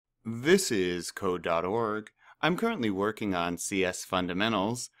This is Code.org. I'm currently working on CS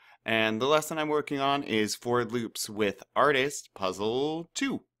Fundamentals, and the lesson I'm working on is for loops with Artist Puzzle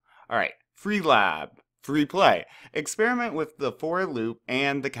 2. Alright, free lab, free play. Experiment with the for loop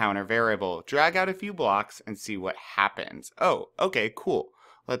and the counter variable. Drag out a few blocks and see what happens. Oh, okay, cool.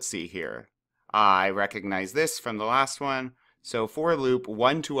 Let's see here. I recognize this from the last one. So for loop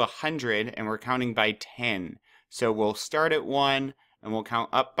 1 to 100, and we're counting by 10. So we'll start at 1, and we'll count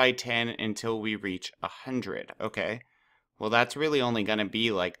up by 10 until we reach 100. Okay, well that's really only going to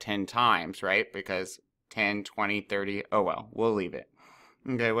be like 10 times, right? Because 10, 20, 30, oh well, we'll leave it.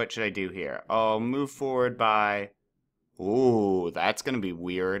 Okay, what should I do here? I'll move forward by, ooh, that's going to be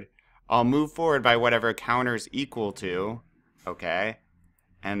weird. I'll move forward by whatever counter's equal to, okay?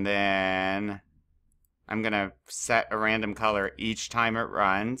 And then I'm going to set a random color each time it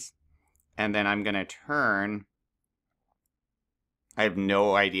runs. And then I'm going to turn. I have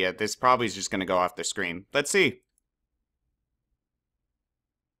no idea. This probably is just going to go off the screen. Let's see.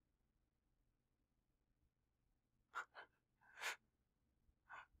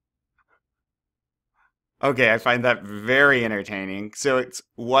 Okay, I find that very entertaining. So it's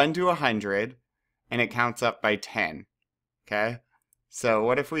 1 to 100, and it counts up by 10. Okay? So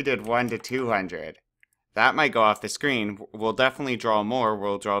what if we did 1 to 200? That might go off the screen. We'll definitely draw more.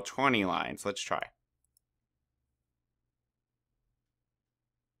 We'll draw 20 lines. Let's try.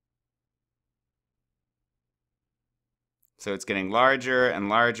 So it's getting larger and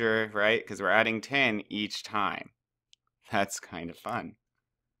larger, right? Because we're adding 10 each time. That's kind of fun.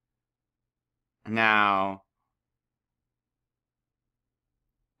 Now,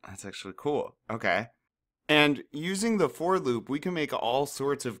 that's actually cool. Okay. And using the for loop, we can make all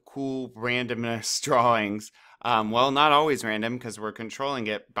sorts of cool randomness drawings. Well, not always random because we're controlling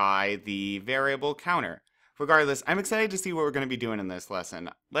it by the variable counter. Regardless, I'm excited to see what we're going to be doing in this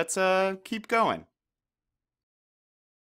lesson. Let's keep going.